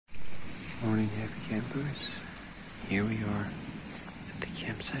Morning, happy campers. Here we are at the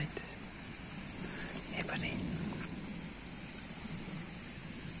campsite. Hey, buddy.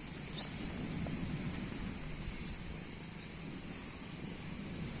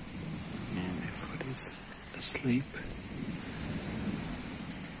 And my foot is asleep.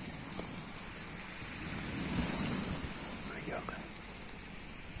 For yoga.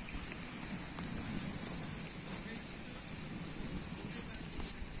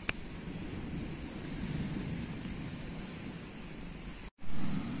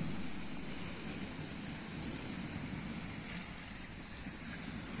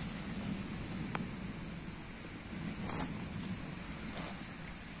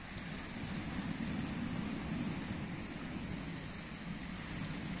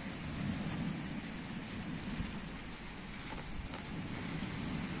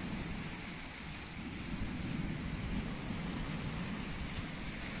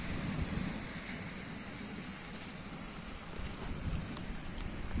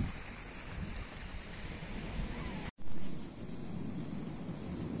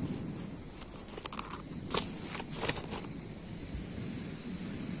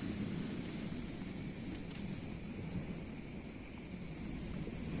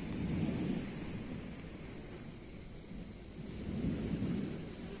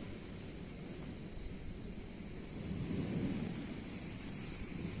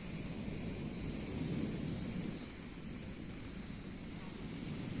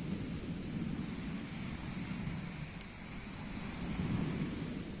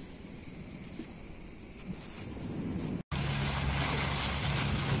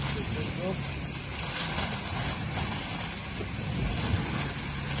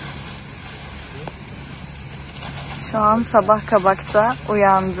 Şu an sabah Kabak'ta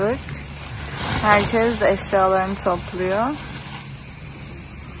uyandık. Herkes eşyalarını topluyor.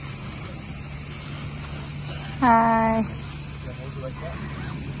 Hi.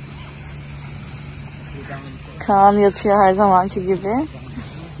 Kaan yatıyor her zamanki gibi.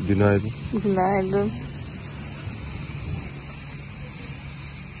 Günaydın. Günaydın.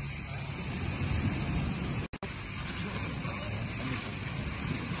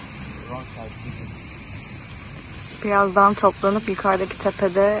 Birazdan toplanıp yukarıdaki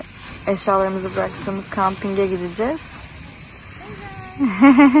tepede eşyalarımızı bıraktığımız kampinge gideceğiz.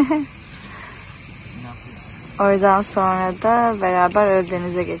 Oradan sonra da beraber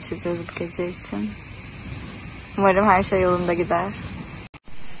Ölüdeniz'e geçeceğiz bu gece için. Umarım her şey yolunda gider.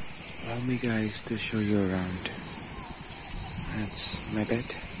 Allow me guys to show you around. That's my bed,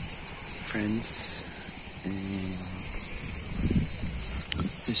 friends, and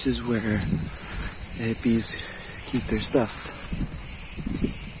this is where the hippies keep their stuff.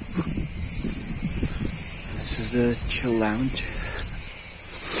 This is the chill lounge.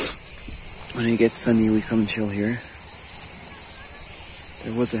 When it gets sunny, we come chill here.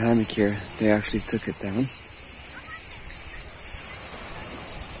 There was a hammock here. They actually took it down.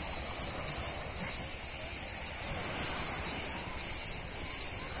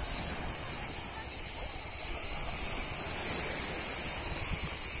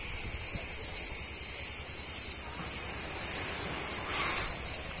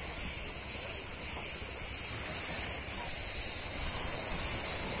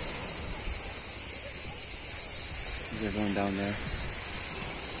 Everyone down there.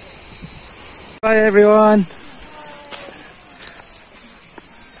 Bye everyone.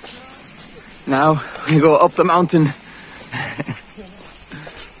 Now we go up the mountain.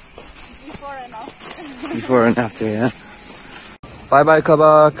 Before and after, yeah. Bye bye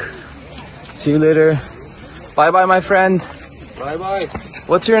Kabak. See you later. Bye bye my friend. Bye bye.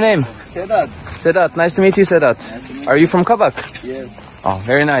 What's your name? Sedat. Sedat. Nice to meet you, Sedat. Nice to meet Are you from Kabak? Yes. Oh,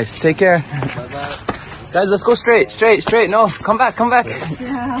 very nice. Take care. Bye bye. Guys, let's go straight. No, come back.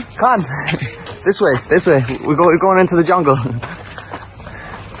 Yeah. Come on. This way. We're going into the jungle.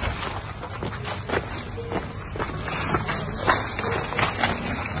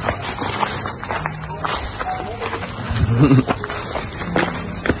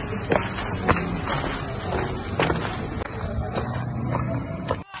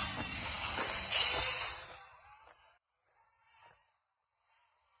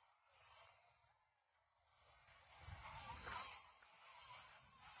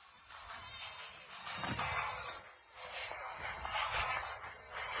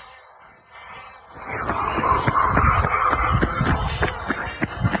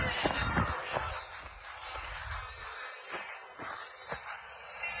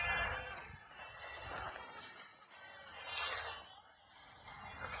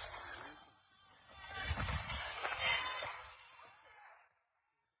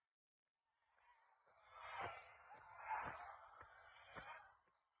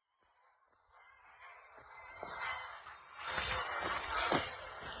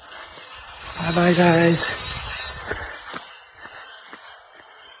 Bye bye guys.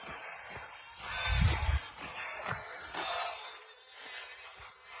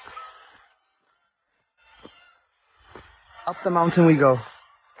 Up the mountain we go.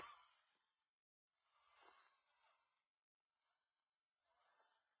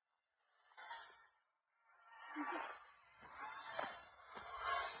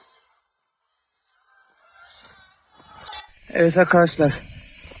 Evet arkadaşlar,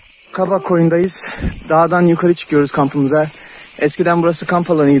 Kabak koyundayız. Dağdan yukarı çıkıyoruz kampımıza. Eskiden burası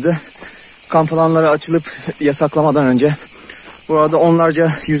kamp alanıydı. Kamp alanları açılıp yasaklamadan önce burada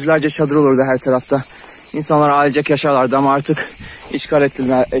onlarca, yüzlerce çadır olurdu her tarafta. İnsanlar ailecek yaşarlardı ama artık işgal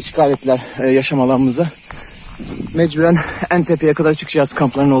ettiler yaşam alanımızı. Mecburen en tepeye kadar çıkacağız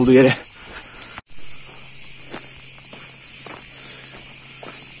kampların olduğu yere.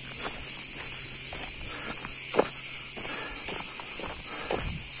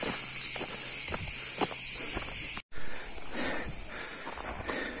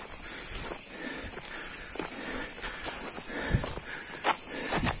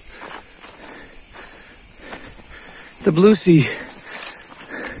 The Blue Sea,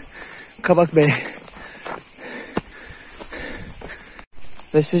 Kabak Bay.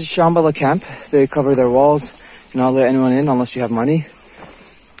 This is Shambhala camp. They cover their walls and not let anyone in unless you have money.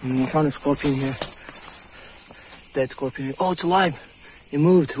 And we found a scorpion here. Dead scorpion. Oh, it's alive. It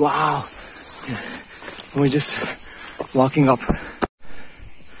moved. Wow. Yeah. And we're just walking up.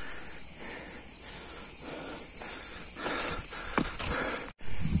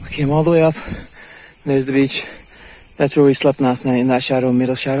 We came all the way up. There's the beach. That's where we slept last night, in that shadow,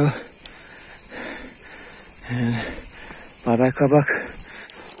 middle shadow. And bye bye Kabak.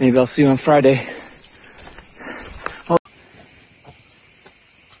 Maybe I'll see you on Friday. Oh.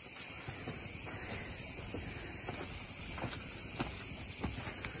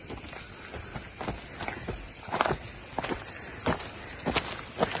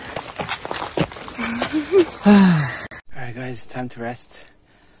 Alright guys, time to rest.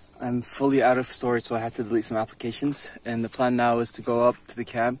 I'm fully out of storage, so I had to delete some applications. And the plan now is to go up to the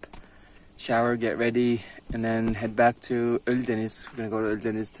camp, shower, get ready, and then head back to Ölüdeniz. We're gonna go to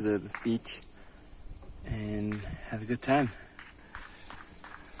Ölüdeniz to the beach and have a good time.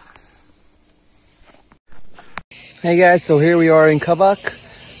 Hey guys, so here we are in Kabak,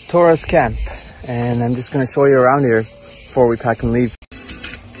 Taurus camp. And I'm just gonna show you around here before we pack and leave.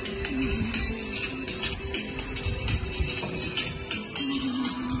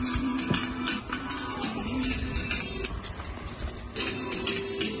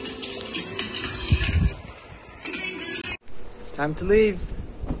 Time to leave.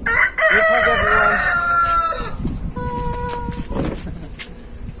 Good hug, everyone.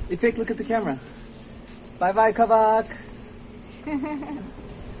 Ipek, look at the camera. Bye bye, Kabak.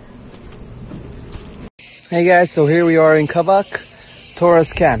 Hey guys, so here we are in Kabak,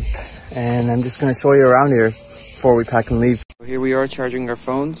 Taurus camp. And I'm just going to show you around here before we pack and leave. So here we are charging our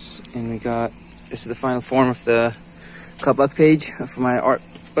phones. And we got, this is the final form of the Kabak page for my art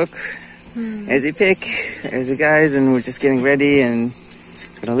book. There's a pic, there's the guys, and we're just getting ready and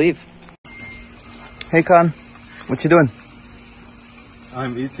gonna leave. Hey Khan, what you doing?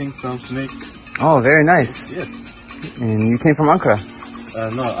 I'm eating some snakes. Oh, very nice. Yes. And you came from Ankara?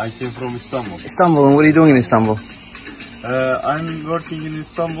 No, I came from Istanbul. Istanbul, and what are you doing in Istanbul? I'm working in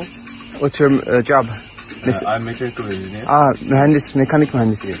Istanbul. What's your job? I'm mechanical engineer. Mühendis, mekanik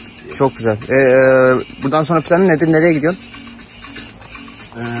mühendis. Yes, yes. Çok güzel. Buradan sonra planın nedir? Nereye gidiyorsun?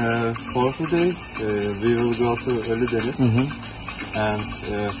 For today, we will go to Ölüdeniz. And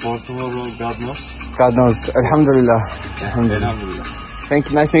for tomorrow, God knows. God knows. Alhamdulillah. Alhamdulillah.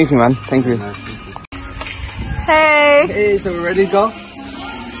 Thank you. Nice meeting you, man. Thank you. Nice to meet you. Hey. Hey, so we're ready to go?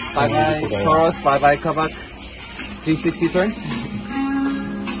 Bye bye Taurus, bye bye Kabak. 360 turn.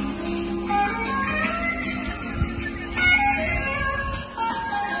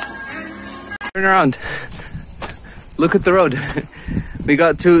 Turn around. Look at the road. We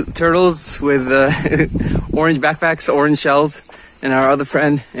got two turtles with orange backpacks, orange shells, and our other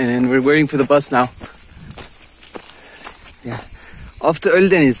friend, and we're waiting for the bus now. Yeah, off to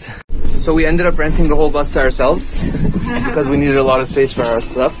Ölüdeniz. So we ended up renting the whole bus to ourselves because we needed a lot of space for our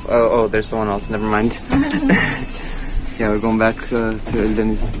stuff. Oh, there's someone else. Never mind. Yeah, we're going back to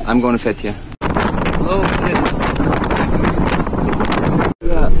Ölüdeniz. I'm going to Fethiye. Hello, Ölüdeniz.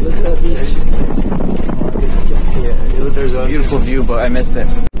 Yeah, look at that beach. I guess you can't see it. There's a beautiful view, but I missed it.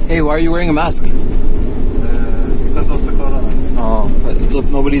 Hey, why are you wearing a mask? Because of the corona. Oh, but look,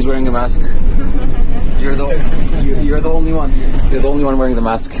 nobody's wearing a mask. You're the only one. You're the only one wearing the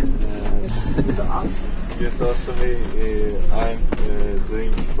mask. You told me I'm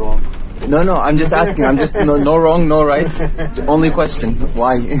doing wrong No, I'm just asking. I'm just no wrong, no right. Only question.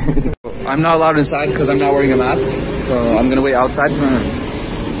 Why? I'm not allowed inside because I'm not wearing a mask. So I'm gonna wait outside.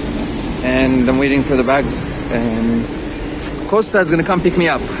 And I'm waiting for the bags. And Costa's gonna come pick me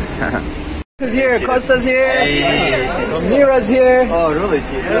up. Costa's here. Costa's here. Mira's here. Oh, really?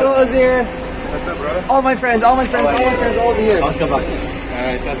 Ro's here. What's up, bro? All my friends all over here. Ask Kabak.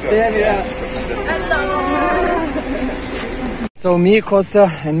 Alright, let's go. Say hi, Mira. So me, Costa,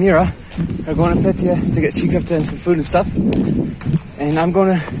 and Mira are going to Fethiye to get çiğ köfte and some food and stuff. And I'm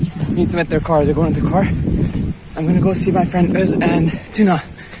going to meet them at their car. They're going to the car. I'm going to go see my friend Öz and Tuna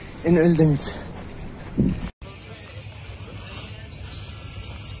in Ölüdeniz.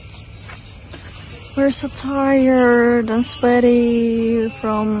 We're so tired and sweaty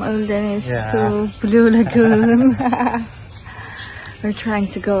from Ölüdeniz to Blue Lagoon. We're trying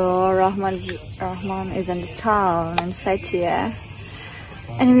to go. Rahman is in the town in Fethiye.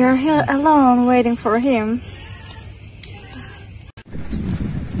 And we are here alone waiting for him.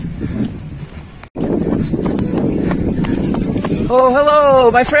 Oh,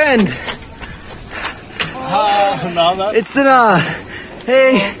 hello, my friend. It's Tuna.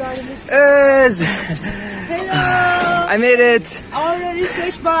 Hey, Öz. Hello! I made it. Already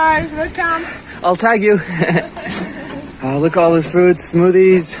fish bars, welcome! I'll tag you. Look at all this food,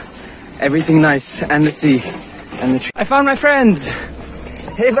 smoothies, everything nice, and the sea, and the tree. I found my friends.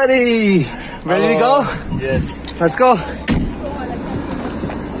 Hey, buddy. Ready to go? Yes. Let's go.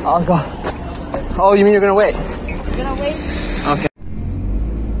 I'll go. Oh, you mean you're gonna wait? I'm gonna wait. Okay.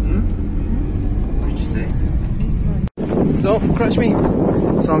 What did you say? Don't crush me.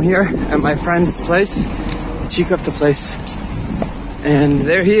 So I'm here at my friend's place, çiğ köfte place, and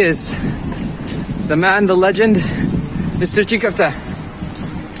there he is, the man, the legend, Mr. Çiğ köfte.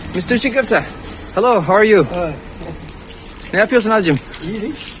 Mr. Çiğ köfte. Hello, how are you? Ne yapıyorsun hacım?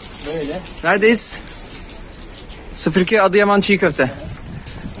 İyilik. Böyle. Neredeyiz? 02 Adıyaman çiğ köfte.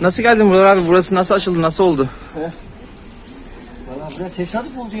 Nasıl geldin buralara abi? Burası nasıl açıldı? Nasıl oldu? Valla buraya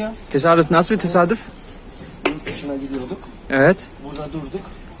tesadüf oldu ya. Tesadüf. Nasıl bir tesadüf? Yurt dışına gidiyorduk. Evet. Burada durduk.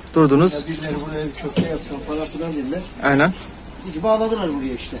 Durdunuz. Ya birileri buraya bir köfte yapsın falan filan dediler. Aynen. Bizi bağladılar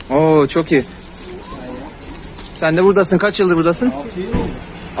buraya işte. Oo, çok iyi. Sen de buradasın. Kaç yıldır buradasın? 6 yıl oldu.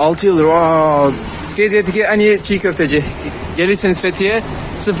 6 yıldır. Wow. Fethiye'deki en iyi çiğ köfteci. Gelirseniz Fethiye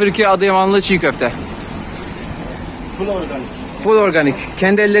 02 Adıyamanlı çiğ köfte. Full organik. Full organik.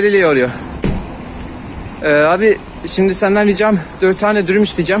 Kendi elleriyle yoğuruyor. Abi şimdi senden ricam 4 tane dürüm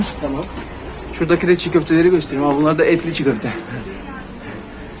isteyeceğim. Tamam. Şuradaki de çiğ köfteleri göstereyim. Ama bunlar da etli çiğ köfte.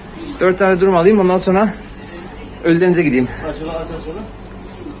 4 tane dürüm alayım. Ondan sonra Ölüdeniz'e gideyim. Acılı asasını.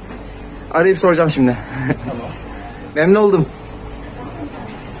 Arayıp soracağım şimdi. Tamam. Memnun oldum.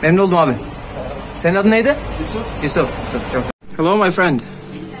 Memnun oldum abi. Senin adın neydi? Yusuf. Yusuf. Çok. Hello my friend.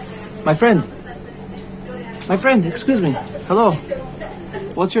 My friend. My friend, excuse me. Hello.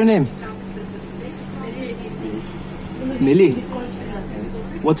 What's your name? Melih.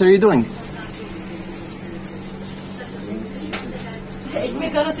 What are you doing?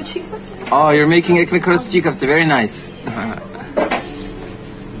 Ekmek arası çiğ köfte. Oh, you're making ekmek arası çiğ köfte. Very nice.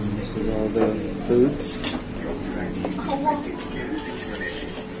 This is all the foods.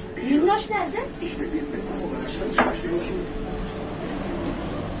 Yunus nerede?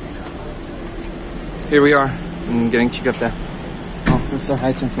 Here we are. I'm getting çiğ köfte. Oh, let's say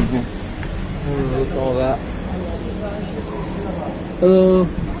hi to him from here. Oh, look at all that. Hello.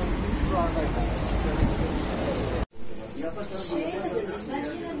 Ben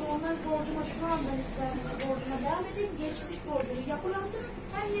yine normal borcuma şu anda borcuma devam edeyim. Geçmiş borcunu yapılandırıp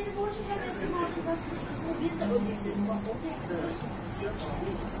hem yeni borcu hem eski borcun kısmı bir de ödeyelim. Bak o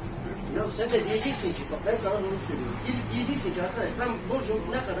Ya sen de diyeceksin ki bak ben sana bunu söylüyorum. Gidip diyeceksin ki arkadaş ben borcum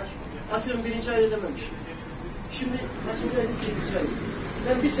ne kadar? Atıyorum 1. ay ödememişim. Şimdi kaçıncı ayda 8. ay.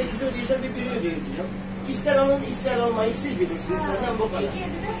 Ben bir 8'i ödeyeceğim bir 1'i ödeyeceğim. İster alın ister almayın siz bilirsiniz. Benden bu kadar.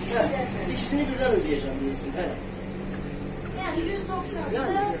 İkisini birden ödeyeceğim diyorsun. Evet. yani 190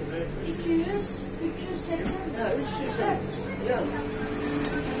 ise 200, 380. Ha 380. Yani.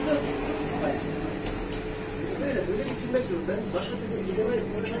 Böyle bitirmek zorunda. Ben başka türlü ödeme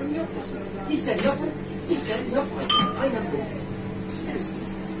imkanım yok. İster yapın, ister yapmayın. Aynen böyle. Siz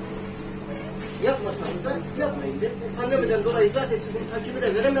bilirsiniz. Yapmasanız da yapmayın. Pandemiden dolayı zaten siz bunu takibi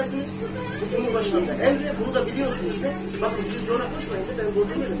de veremezsiniz. Bu Cumhurbaşkanı da emri. Bunu da biliyorsunuz da. Bakın siz zora koşmayın da ben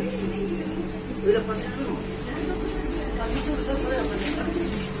borcumu ödemek istiyorum. Öyle pasif durma. Pasif durursan sana yapacaklar.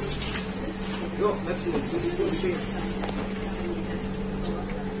 Yok hepsini. Bu şey.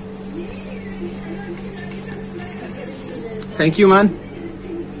 Thank you, man.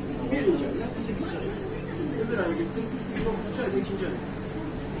 1. ayda 8. ay. Öbür ay gittim. 9. ayda 2. ay.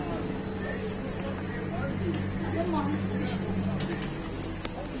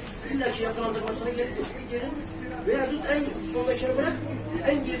 İlla ki yakalandırmasına gerek yok. Bir geri veya tut en sondakini bırak,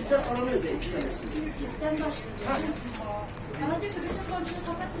 en geride alanıyor da 2 tanesi. Cidden başlıyor. Bana diyor ki bütün borcunu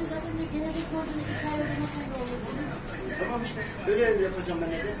kapat diyor. Zaten diyor gelecek borcunu 2 ay ödemesen de olur. Tamam işte öyle yapacağım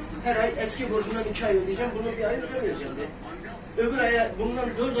ben de. Her ay eski borcundan 2 ay ödeyeceğim, bunu 1 ay ödemeyeceğim de. Öbür aya bundan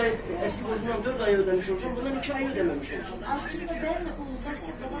 4 ay, eski borcundan 4 ay ödemiş olacağım, bundan 2 ay ödememiş olacağım. Aslında benle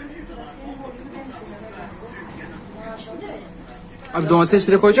uzlaşsak babam dedi ki senin borcunu ben ödemem. Maaş alıyor ya. Abi domates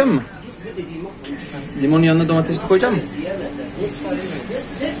bile koyacak mısın? Bu dediğim o konuş. Limonun yanına domates koyacak mısın? Diyemezler.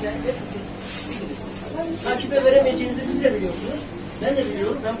 Derse siz bilirsiniz. Takibe veremeyeceğinizi siz de biliyorsunuz. Ben de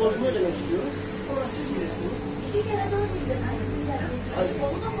biliyorum. Ben borcumu ödemek istiyorum. Ama siz bilirsiniz. 2 kere doğru bildim.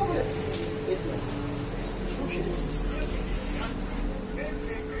 Onu da kabul et. Etmez. Bu şey etmez.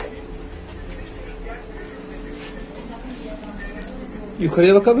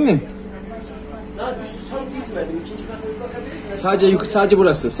 Yukarıya bakabilir miyim? Daha üstü tam dizmedim. 2. kata bir bakabilirsiniz. Sadece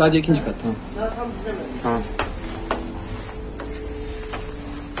burası. Sadece 2. kat. Tamam. Daha tam dizemedim. Tamam.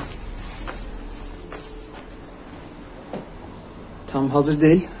 Tam hazır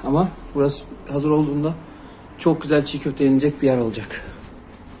değil ama burası hazır olduğunda çok güzel çiğ köfte yenilecek bir yer olacak.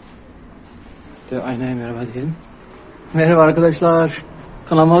 De aynaya merhaba diyelim. Merhaba arkadaşlar.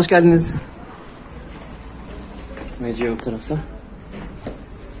 Kanalıma hoş geldiniz. Meciye bu tarafta.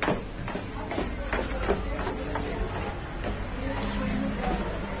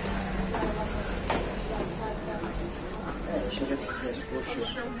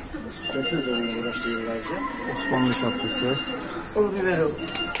 Götür de onu uğraştı yıllarca. Osmanlı şapkası. Onu bir ver oğlum.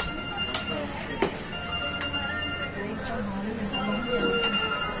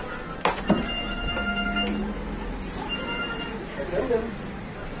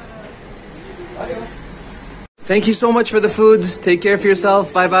 Thank you so much for the food. Take care of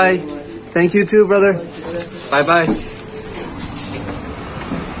yourself. Bye bye. Thank you too, brother. Bye bye.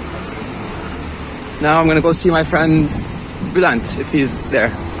 Now I'm gonna go see my friend Bülent if he's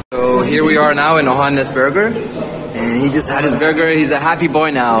there. So here we are now in Ohannes Burger, and he just had his burger. He's a happy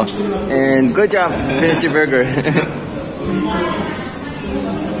boy now, and good job, finished your burger.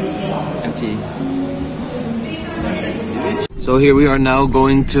 Empty. So here we are now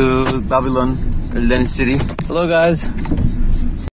going to Babylon, Lens City. Hello guys.